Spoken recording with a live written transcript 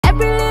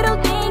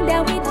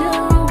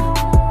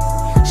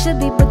should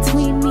be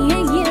between me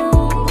and you.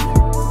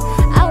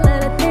 All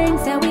of the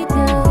things that we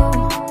do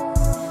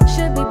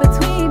should be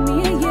between me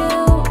and you.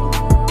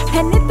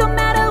 And it don't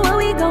matter what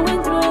we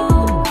going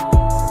through,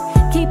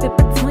 keep it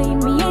between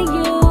me and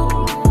you.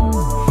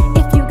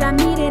 If you got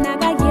me, then I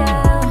got you.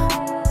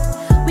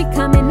 We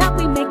coming up,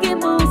 we making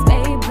moves,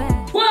 baby.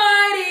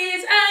 What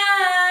is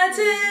up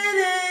to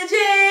the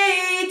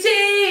JT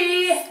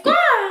Squad?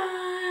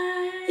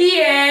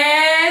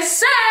 Yes,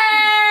 sir!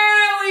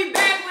 We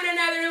back with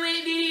another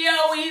lit video.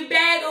 We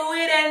back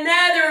with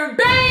another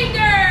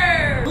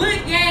banger.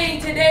 Look, gang,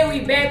 today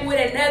we back with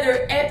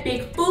another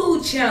epic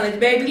food challenge,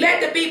 baby.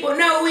 Let the people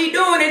know what we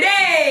doing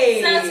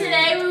today. So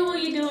today we will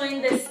be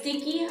doing the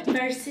sticky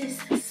versus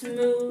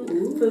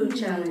smooth food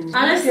challenge.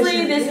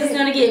 Honestly, this is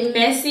gonna get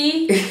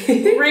messy,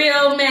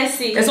 real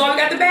messy. That's why we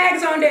got the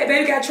bags on that,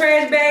 baby. We got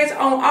trash bags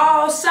on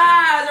all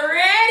sides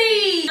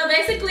already. So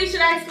basically,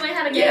 should I explain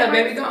how the game Yeah, works?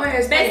 baby, go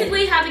ahead.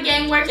 Basically, how the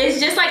game works is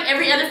just like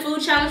every other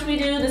food challenge we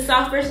do: the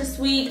soft versus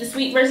sweet, the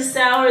sweet versus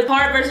sour, the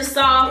hard versus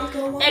soft,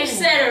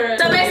 etc.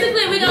 So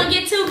basically, we're gonna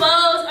get two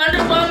bowls. Under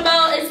one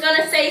bowl, it's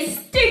gonna say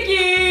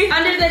sticky.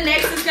 Under the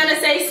next, it's gonna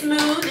say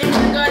smooth, and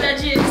we're gonna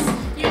just,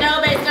 you know,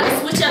 but it's gonna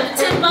switch up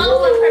the tempo.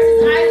 One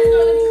person's eyes is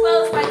gonna be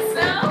closed like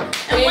so,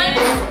 and once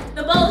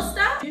the bowl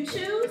stops, you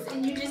choose,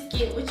 and you just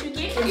get what you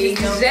get. And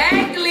just go.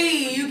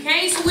 Exactly. You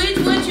can't switch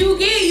what you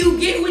get. You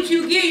get what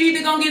you get. You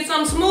either gonna get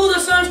something smooth or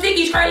something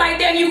sticky straight like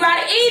that, and you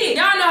gotta eat it.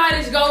 Y'all know how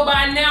this go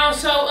by now.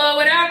 So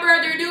without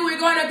further ado, we're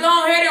gonna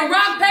go ahead and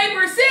rock,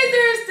 paper,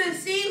 scissors to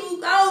see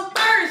who goes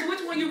first.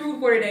 Which one you root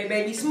for today,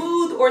 baby?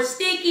 Smooth or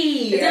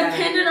sticky?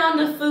 Depending on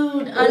the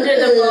food under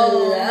the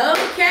bowl.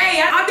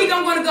 Okay, I think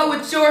I'm gonna go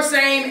with your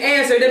same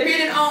answer,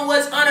 depending on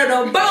what's under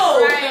the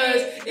bowl.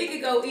 Right. Because it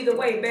could go either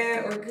way,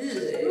 bad or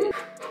good.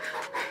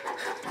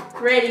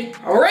 Ready?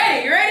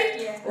 Already, you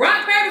ready? Yeah.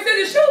 Rock, paper,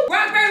 scissors, shoot.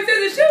 Rock, paper,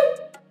 scissors, shoot.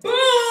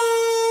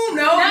 Boom!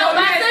 No, No, you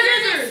my had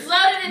scissors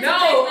exploded into No,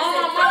 paper. on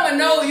my mama,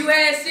 no, you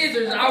had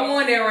scissors. I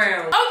won that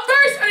round. Up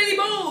first, under the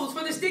bowls.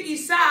 For the sticky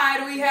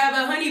side, we have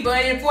a honey bun,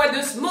 and for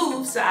the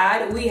smooth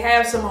side, we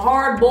have some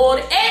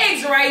hard-boiled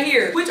eggs right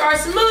here, which are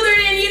smoother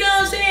than, you know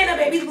what I'm saying, a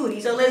baby's booty.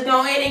 So let's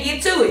go ahead and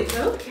get to it.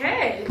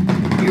 Okay.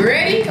 You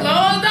ready?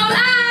 Close those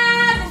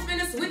eyes. I'm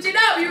finna switch it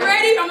up. You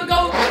ready? I'm gonna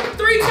go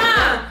 3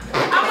 times.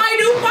 I might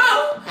do 4.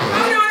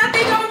 Hold on, I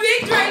think I'm a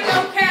big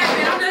Draco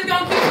cabin. I'm just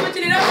gonna keep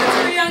switching it up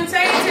until young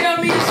Tay tell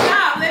me to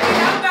stop. Let me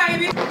know,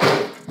 baby.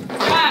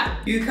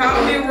 Stop. You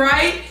caught me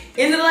right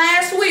in the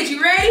last switch.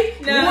 You ready?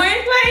 No. 1,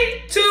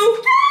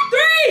 2,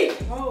 3.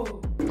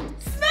 Oh.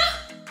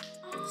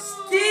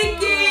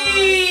 Sticky.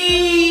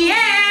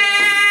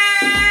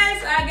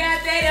 Yes. I got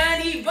that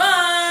honey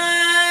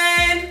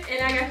bun. And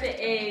I got the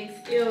eggs.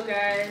 Ew,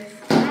 guys.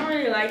 I don't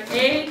really like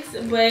eggs,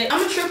 but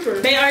I'm a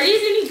trooper. Babe, are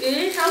these any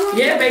good? How long?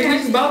 Yeah, baby, we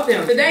just bought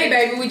them. Today,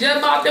 baby, we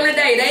just bought them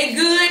today. They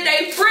good,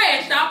 they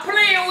fresh. Stop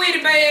playing with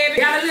it,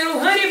 baby. Got a little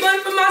honey bun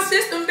for my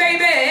system,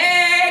 baby.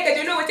 Hey, cause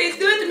you know it tastes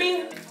good to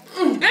me.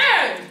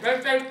 Yeah,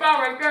 that's that spot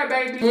right there,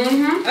 baby.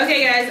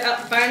 Okay, guys, I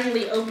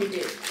finally opened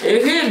it.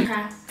 It's him.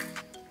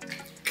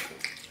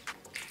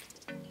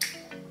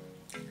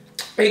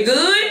 It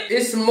good?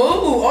 It's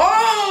smooth.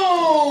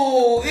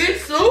 Oh,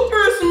 it's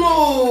super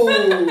smooth.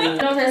 It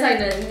don't taste like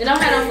nothing. It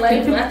don't have no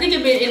flavor. I think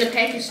it been in the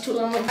package too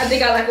long. I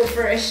think I like them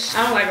fresh.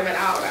 I don't like them at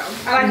all,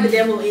 though. I like the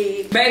devil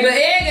egg. Baby,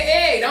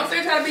 egg. Don't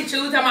say try to be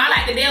choosy. I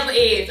like the devil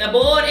eggs. A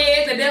boiled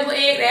egg, a devil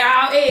egg, they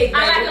all eggs.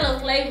 I like a little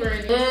flavor in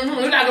it.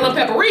 You like a little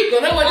paprika.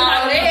 That's what you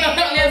like with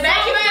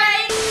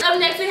eggs. Up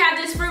next, we have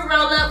this fruit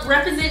roll up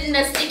representing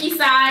the sticky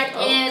side,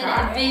 and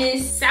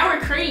this sour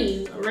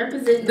cream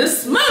representing the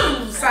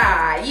smooth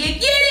side. You get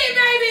it,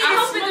 baby? I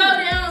hope it go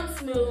down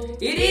smooth.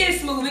 It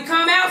is smooth. It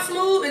come out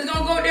smooth. It's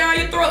gonna go down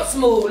your throat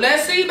smooth.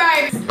 Let's see,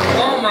 baby.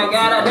 Oh my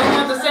God, I don't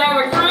want the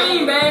sour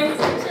cream, baby.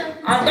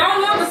 I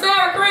don't want the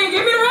sour cream.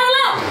 Give me the roll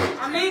up.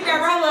 I need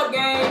that roll up,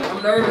 gang.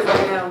 I'm nervous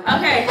right now.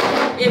 Okay,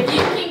 if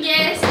you can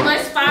guess,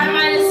 what's 5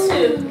 minus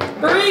 2?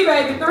 3,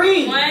 baby,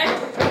 3. 1,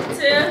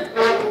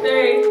 2,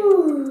 3.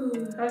 Ooh.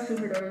 I'm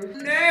super nervous.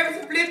 I'm nervous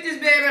to flip this,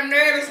 baby. I'm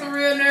nervous. I'm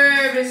real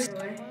nervous.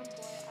 1,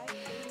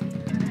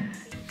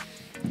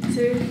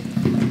 2,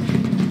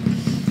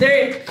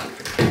 3.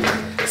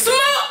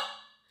 Smooth!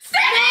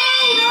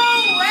 Sticky! No,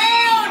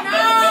 well,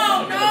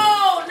 no,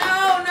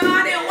 I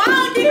didn't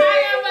want it. I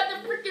am about the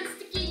freaking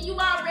sticky. You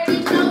already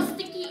know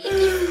sticky in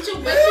this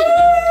situation.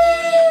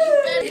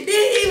 It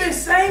didn't even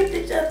say to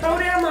just throw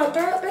down my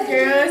throat, baby.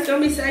 Girl, it's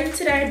gonna be safe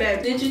today,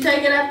 baby. Did you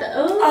take it out the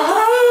oven?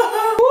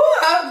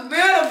 I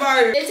better,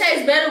 baby. It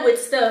tastes better with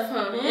stuff,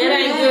 huh? It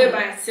ain't good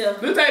by itself.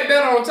 This tastes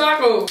better on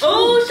tacos.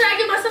 Oh, should I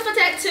give myself a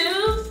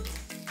tattoo?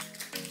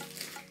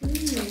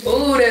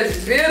 Ooh,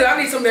 that's bitter.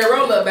 I need some of that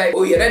roll up, baby.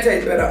 Oh yeah, that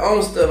tastes better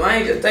on stuff. I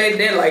ain't just taste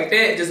that like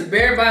that. Just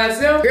bare by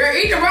itself. Girl,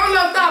 eat the roll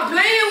up. Stop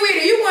playing with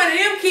it. You one of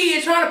them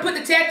kids trying to put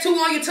the tattoo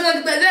on your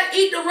tongue. Just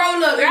eat the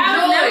roll up. Girl,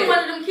 I was never Enjoy one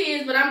of them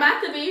kids, but I'm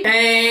about to be.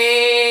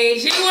 Hey,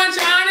 she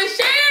wasn't trying to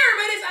share,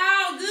 but it's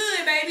all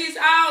good, baby. It's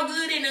all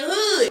good in the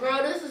hood.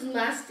 Bro, this is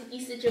my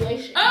sticky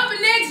situation. Up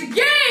next,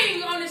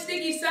 gang, on the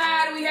sticky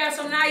side, we have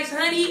some nice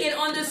honey, and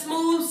on the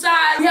smooth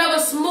side, we have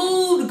a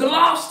smooth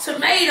gloss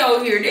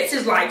tomato here. This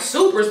is like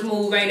super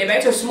smooth, ain't it?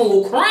 That's a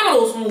smooth,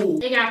 criminal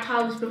smooth. It got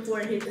polished before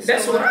it hit the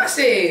That's store. what I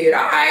said.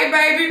 All right,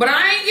 baby. But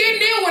I ain't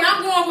getting it when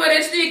I'm going for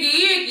that sticky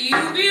icky.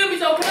 You feel me?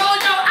 So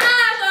close your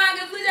eyes so I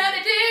can switch out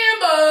the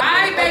timber. All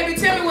right, baby.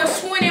 Tell me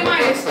what's 20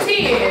 minus 10.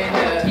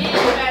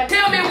 10,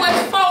 Tell me what's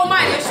 4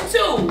 minus 2.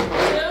 2,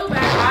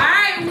 baby. All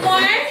right,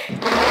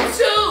 1,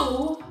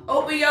 2.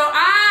 Open your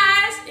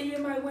eyes and you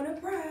might win a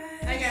prize.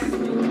 I got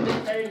some big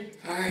 30.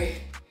 All right.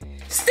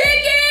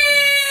 Sticky!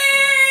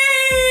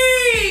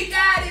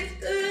 God is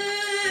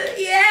good.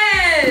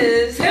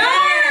 Yes.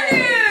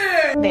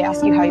 They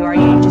ask you how you are,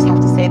 you just have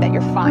to say that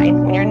you're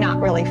fine when you're not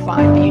really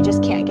fine, but you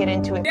just can't get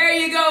into it. There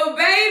you go,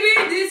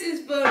 baby. This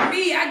is for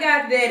me. I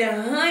got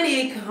that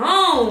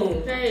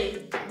honeycomb.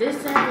 Hey,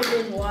 this time it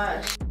didn't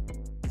wash.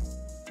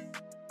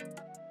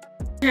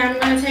 Now I'm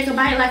gonna take a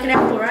bite like an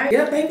apple, right?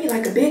 Yeah, baby,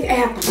 like a big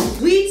apple.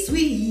 Sweet,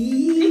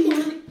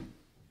 sweet.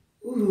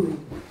 Ooh.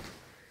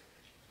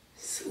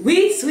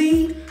 Sweet,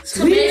 sweet.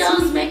 Tomatoes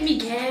sweet. make me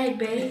gag,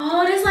 babe.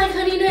 Oh, that's like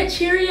Honey Nut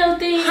Cheerio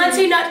thing.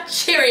 Honey Nut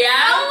Cheerio.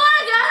 Oh my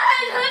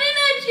gosh, Honey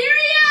Nut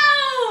Cheerio!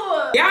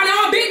 Y'all know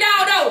I'm big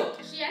dog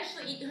though. She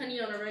actually eat honey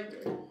on a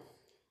regular.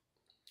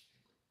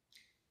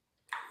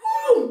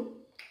 Woo.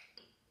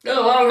 There's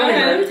a lot of honey.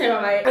 Okay, let me Right? take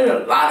my bite. There's a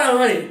lot of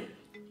honey.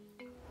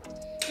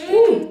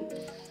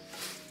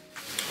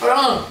 Hold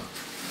on.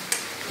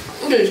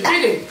 Look at this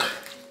chicken.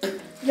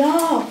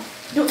 Y'all, am I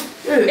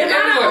the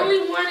Everywhere. only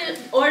one,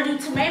 or do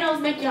tomatoes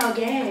make y'all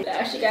gag?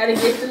 Now she gotta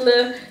get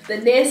the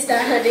nest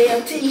out her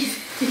damn teeth.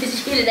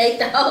 She done ate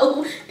the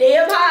whole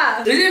damn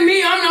pie. Is it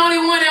me? I'm the only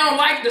one that don't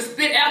like to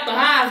spit out the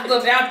high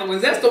stuff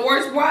afterwards. That's the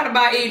worst part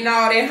about eating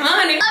all that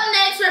honey. Up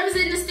next,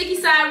 representing the sticky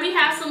side, we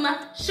have some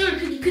sugar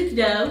cookie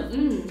dough.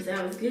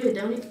 Sounds good,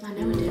 don't it? I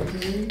know it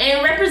does.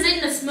 And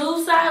representing the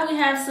smooth side, we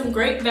have some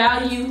Great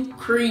Value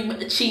cream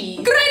cheese.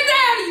 Great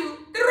value.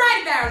 The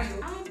right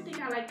value. I don't think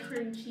I like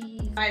cream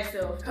cheese by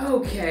itself.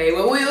 Okay,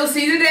 well, we'll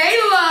see today,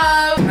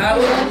 love. I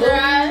will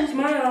close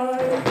my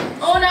eyes.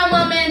 Uno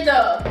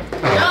momento.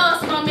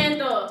 Dos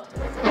momento.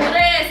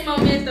 Tres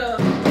momento.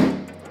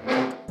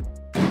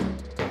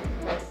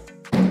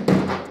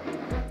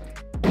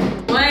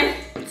 One,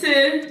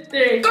 2,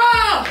 3. Go!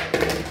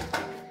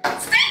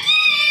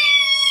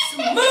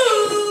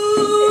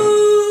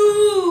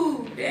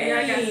 Smooth!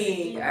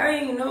 Dang, I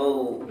ain't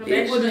know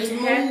it was a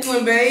smooth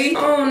one, babe.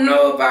 I don't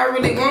know if I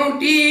really want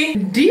this.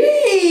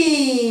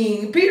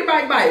 Dang! Peter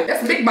bite.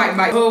 That's a big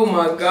bite. Oh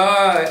my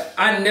God.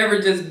 I never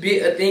just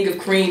bit a thing of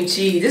cream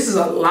cheese. This is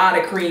a lot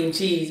of cream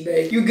cheese,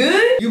 babe. You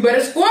good? You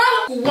better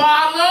swallow.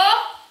 Swallow!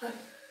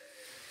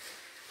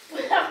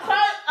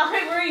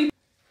 Okay, breathe.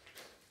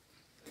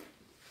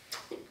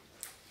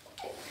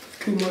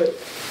 Too much.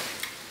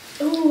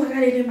 Ooh, I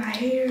got it in my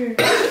hair.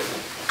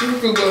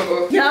 Too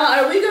good. Y'all,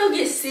 are we gonna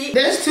get sick?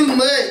 That's too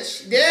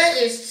much. That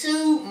is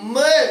too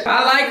much.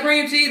 I like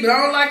cream cheese, but I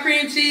don't like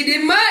cream cheese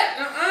this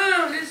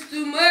much. This is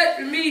too much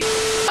for me.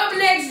 Up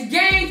next,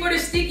 gang, for the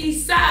sticky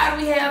side,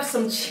 we have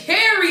some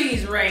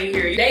cherries right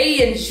here.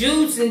 They and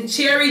juice and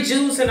cherry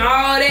juice and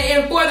all that.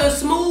 And for the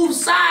smooth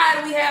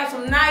side, we have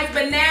some nice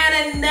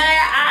banana nut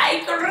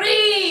ice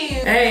cream.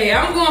 Hey,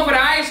 I'm going for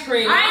the ice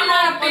cream. I'm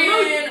not a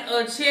fan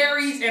of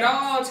cherries at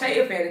all. Tay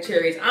a fan of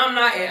cherries. I'm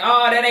not at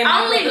all. That ain't my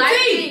I only cup of like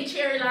tea. eating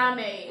cherry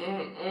limeade.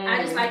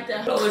 I just like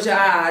the. Close your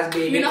eyes,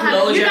 baby. You know how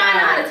close you your know eyes.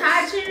 how to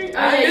tie cherry?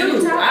 I do.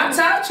 You I tie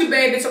taught you,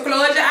 baby. So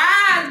close your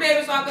eyes,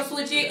 baby, so I can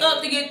switch it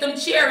up to get them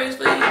cherries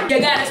for you. You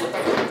gotta switch.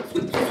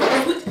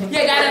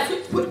 You gotta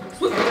switch.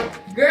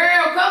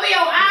 Girl, cover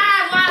your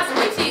eyes while I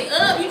switch it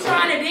up. You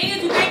trying to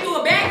dance? You can't do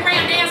a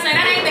background dance, and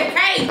that ain't the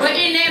case. But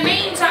in that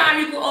meantime,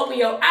 you can open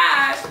your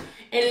eyes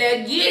and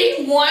let's get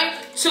it. 1,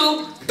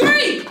 2,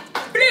 3.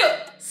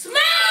 Flip. Smooth.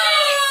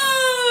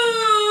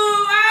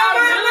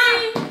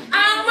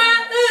 I'm my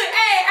hood.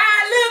 Hey, I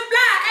look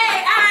fly. Hey,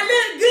 I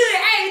look good.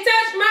 Hey,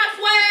 touch my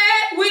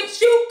swag, which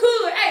you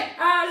could. Hey,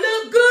 I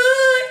look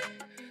good.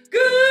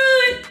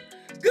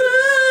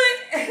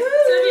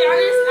 To be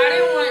honest, I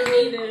didn't want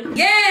neither.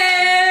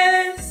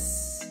 Yes.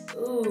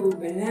 Ooh,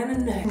 banana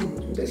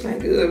nut. This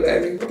ain't good,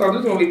 baby. I thought this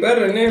was gonna be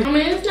better than this. I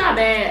mean, it's not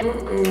bad. I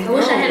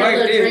wish I had like a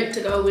little this. drink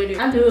to go with it.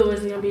 I knew it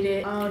wasn't gonna be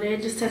that. Oh,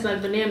 that just tastes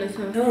like bananas,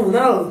 huh? I don't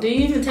know. Do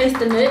you even taste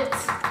the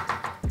nuts?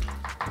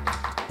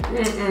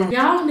 Y'all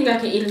don't think I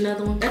can eat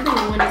another one. I think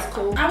one is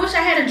cool. I wish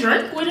I had a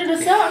drink with it or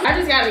something. I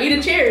just gotta eat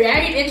a cherry. I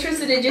ain't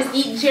interested in just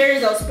eating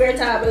cherries on spare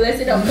time unless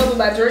it don't come with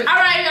my drink.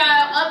 Alright,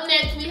 up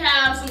next we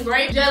have some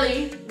grape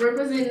jelly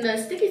representing the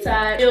sticky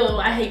side. Ew,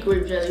 I hate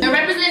grape jelly. And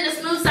representing the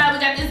smooth side, we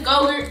got this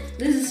Go-Gurt.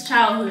 This is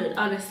childhood,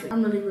 honestly.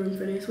 I'm really rooting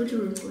for this. What you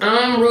rooting for?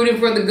 I'm rooting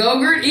for the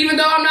Go-Gurt. Even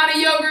though I'm not a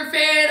yogurt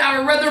fan, I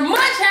would rather much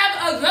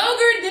have a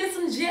Go-Gurt than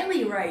some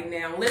jelly right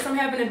now. Unless I'm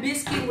having a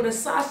biscuit with a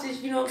sausage,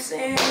 you know what I'm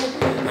saying?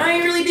 I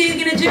ain't really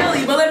digging a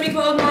jelly, but let me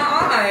close my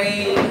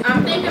eyes.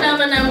 I'm thinking of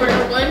a number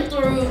 1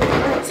 through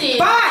 10.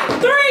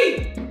 5,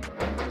 3,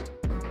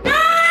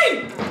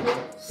 9.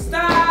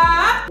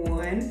 Stop.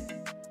 1,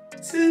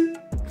 2,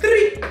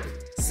 3.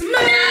 Smooth.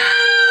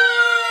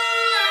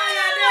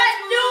 Let's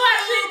do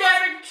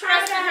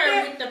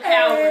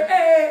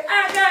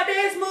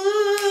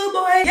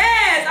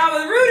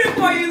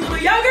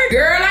with yogurt.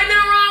 Girl, ain't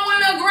nothing wrong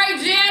with a grape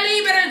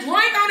jelly. Better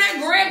drink on that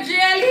grape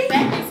jelly.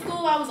 Back in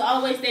school, I was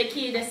always that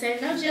kid that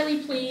said, no jelly,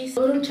 please.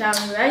 Oh, them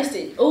challenges. I used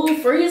to,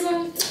 freeze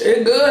them. It's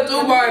good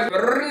too, boys. You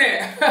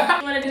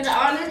want to do the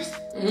honors?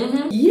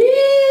 Mm-hmm. Yeah.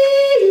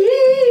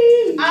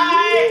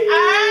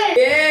 Alright.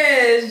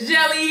 Yes,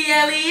 jelly,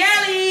 yelly,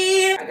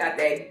 yelly. I got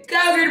that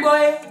yogurt,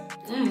 boy.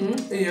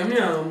 Mm-hmm. Yum,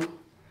 yum.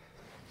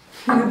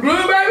 You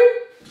good, baby?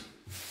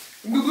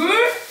 You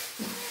good?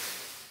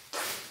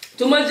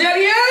 Too much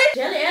jelly, yelly?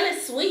 Jelly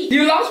is sweet.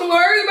 You lost some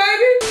words,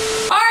 baby?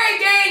 Alright,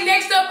 gang.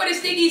 Next up for the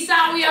sticky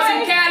side, we have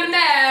some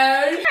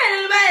caramel.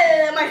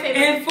 My favorite.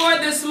 And for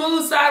the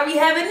smooth side, we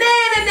have a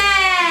nana.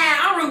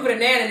 I'm rooting for the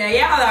nana.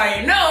 Y'all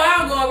already know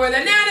I'm going for the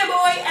nana,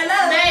 boy.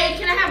 Hello. Babe,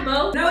 can I have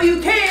both? No, you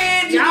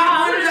can't. You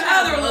got one or the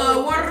other,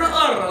 love. One or the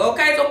other.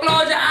 Okay, so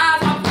close your eyes.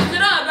 I'll push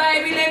it up,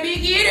 baby. Let me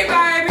get it,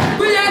 baby.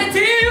 We got a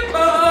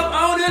tempo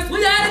on us. We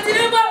got a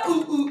tempo.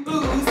 Ooh, ooh,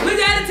 ooh. We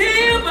got a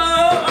tempo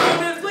on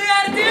us. We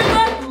got a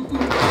tempo. Ooh,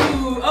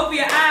 ooh, ooh. Open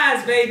your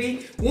eyes,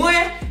 baby.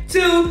 1,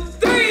 2,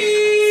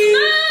 3.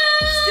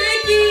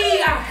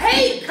 Sticky. I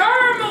hate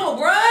caramel,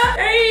 bruh.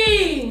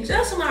 Dang.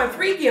 Just my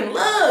freaking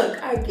luck.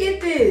 I get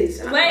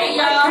this. Wait,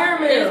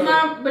 y'all. Is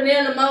my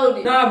banana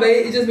molded? Nah,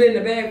 babe, it's just been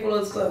in a bag full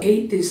of stuff. I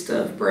hate this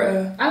stuff,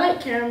 bruh. I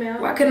like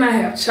caramel. Why couldn't I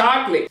have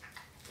chocolate?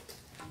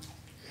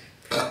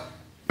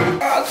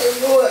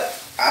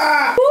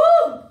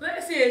 Woo!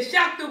 Let's see a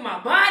shock through my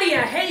body.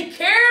 I hate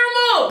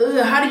caramel.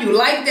 Ugh, how do you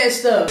like that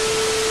stuff?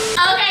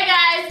 Okay,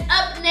 guys.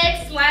 Up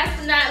next, last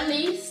but not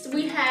least,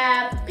 we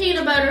have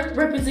peanut butter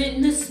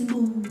representing the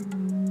smooth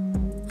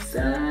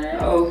side.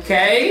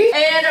 Okay.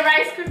 And a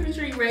Rice Krispie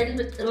treat ready.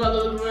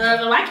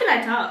 Why can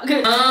I talk?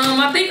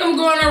 I think I'm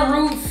gonna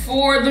root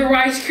for the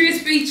Rice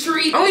Krispie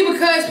treat. Only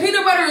because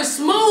peanut butter is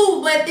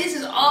smooth, but this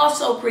is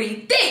also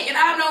pretty thick. And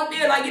I don't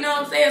feel like, you know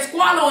what I'm saying,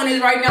 swallowing this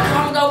right now. So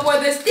I'm gonna go for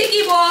the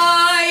sticky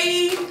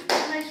boy.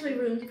 I'm actually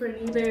rooting for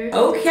neither.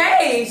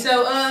 Okay,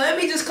 so let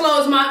me just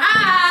close my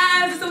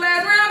eyes. It's the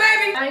last round,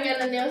 baby. I ain't got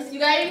nothing else. You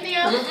got anything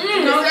else? No,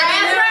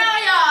 Last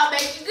round, y'all.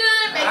 Make it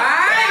good. Make it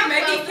Alright, count.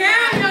 make it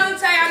count, young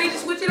Tay. I need to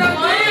switch it up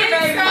again, 1,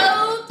 baby. 2,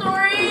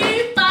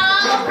 3, 4.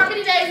 How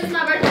many days is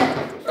my birthday?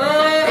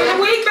 In a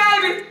week,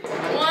 baby.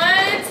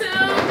 1, 2,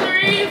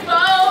 3,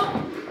 4.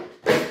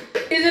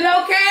 Is it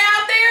okay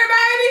out there,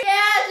 baby?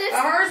 Yeah, I just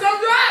heard some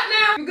drop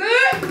now. You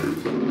good?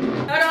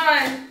 hold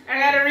on. I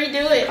gotta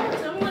redo it.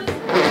 Someone.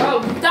 Oh,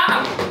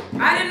 stop.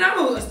 I didn't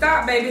know.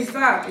 Stop, baby,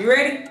 stop. You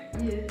ready?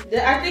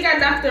 Yeah. I think I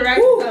knocked the right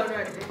Woo. stone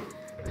right there.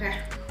 Okay.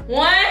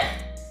 1.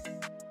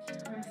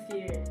 I'm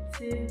scared.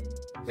 2.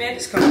 Man,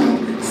 just come on.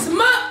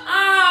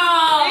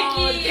 Oh,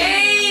 Sticky.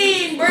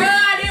 dang, bruh. I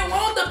didn't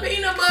want the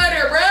peanut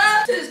butter,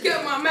 bruh. Just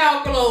kept my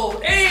mouth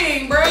closed.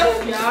 Dang,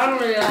 bruh. Y'all, I don't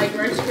really like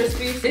Rice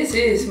Krispies. This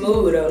is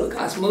smooth, though. Look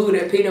how smooth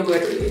that peanut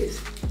butter is.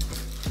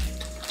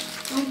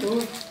 I'm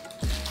doing.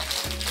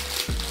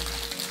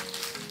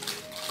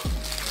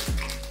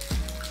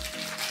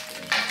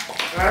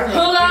 Who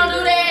gonna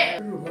do that?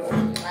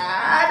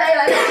 They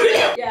like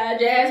that. Yeah,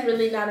 Jazz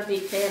really not a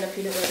big fan of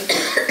peanut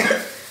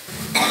butter.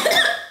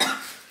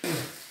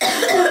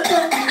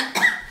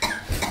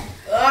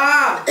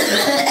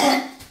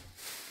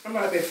 I'm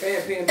not a big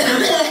fan of peanut butter.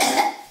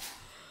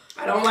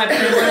 I don't like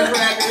peanut butter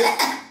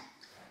crackers.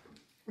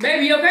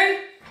 Baby, you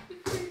okay?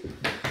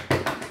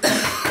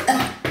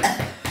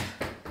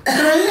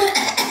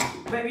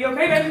 Baby, you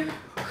okay, baby?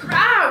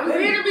 Ah, we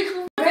need to be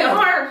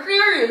hard,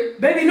 serious.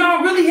 Baby, no,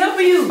 I'm really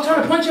helping you. I'm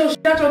trying to punch your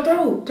shit out your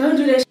throat. Don't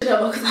do that shit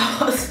up because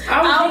I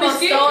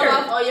almost really stole scared.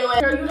 off on your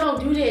ass. Girl, you don't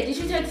do that. Did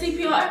you take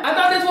CPR? I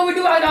thought that's what we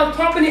do. Like I was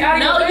pumping it out of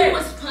No, your you head.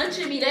 was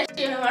punching me. That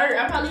shit hurt.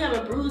 I probably have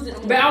a bruise in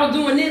But I was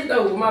doing this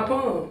though with my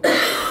palm.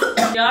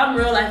 Y'all, I'm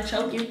real life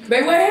choking.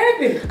 Babe, what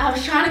happened? I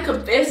was trying to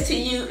confess to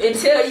you and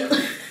tell you, tell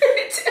you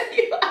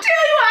I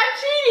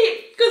cheated.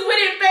 Cause when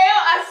it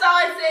failed, I saw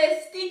it said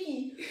sticky.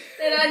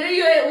 And I knew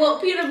you had want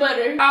peanut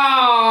butter.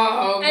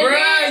 Oh, And bruh,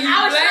 then you I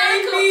was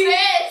trying to blame me?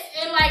 confess,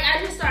 and like I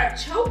just started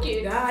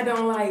choking. God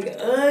don't like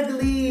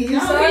ugly. You No,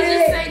 saw he that?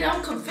 just say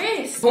don't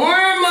confess.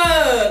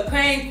 Forma,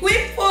 paying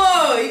quick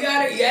for. You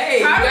gotta, yay.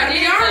 You gotta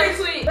be honest.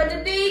 Quick. But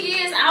the thing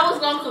is, I was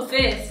gonna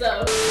confess,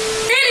 so.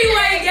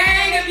 Anyway,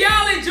 gang, if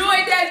y'all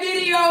enjoyed that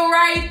video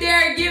right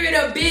there, give it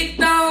a big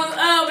thumbs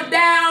up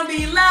down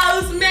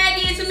below. Smack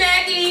it,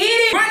 hit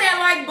it. Run that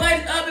like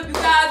button up if you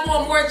guys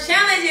want more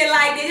challenges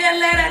like this. Just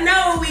let us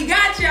know we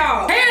got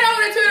y'all. Head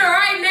over to Twitter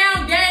right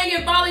now, gang,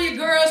 and follow your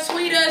girls.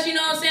 Tweet us, you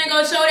know what I'm saying?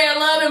 Go show that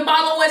love and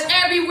follow us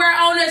everywhere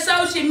on the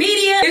social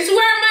media. It's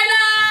where my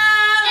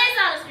love. It's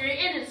on the screen,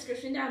 in the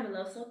description down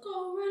below, so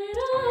go run it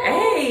up.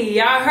 Hey,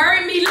 y'all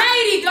heard me,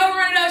 lady. Go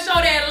run it up, show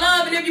that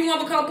love. And if you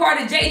want to become part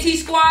of JT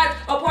Squad,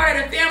 a part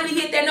of the family,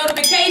 hit that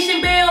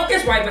notification bell.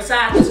 It's right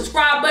beside the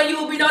subscribe button. You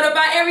will be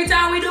notified every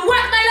time we do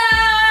what, my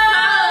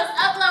love?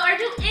 Upload or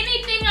do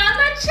anything on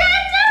the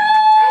channel.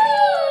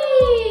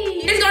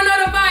 It's gonna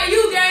notify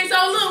you, gang. So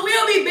look,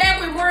 we'll be back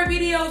with more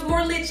videos,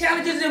 more lit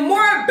challenges, and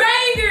more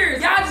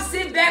bangers. Y'all just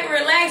sit back,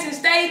 relax, and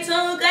stay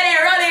tuned. Cut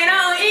it, roll it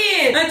on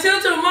in.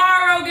 Until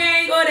tomorrow,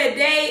 gang, or the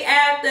day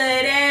after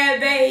that,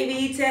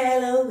 baby,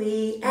 tell her we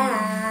we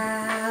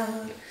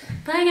out.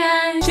 Bye,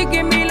 guys. She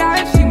give me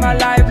life, she my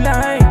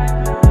lifeline.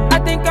 I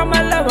think I'm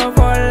a lover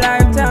for a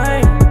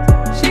lifetime.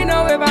 She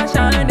know if I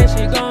shine, then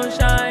she gon'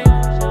 shine.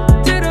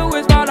 Till the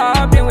wheels fall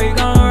off, then we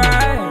gon'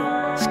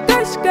 ride.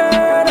 Skirt,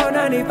 skirt on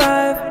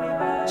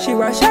 95. She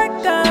ride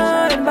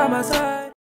shotgun by my side.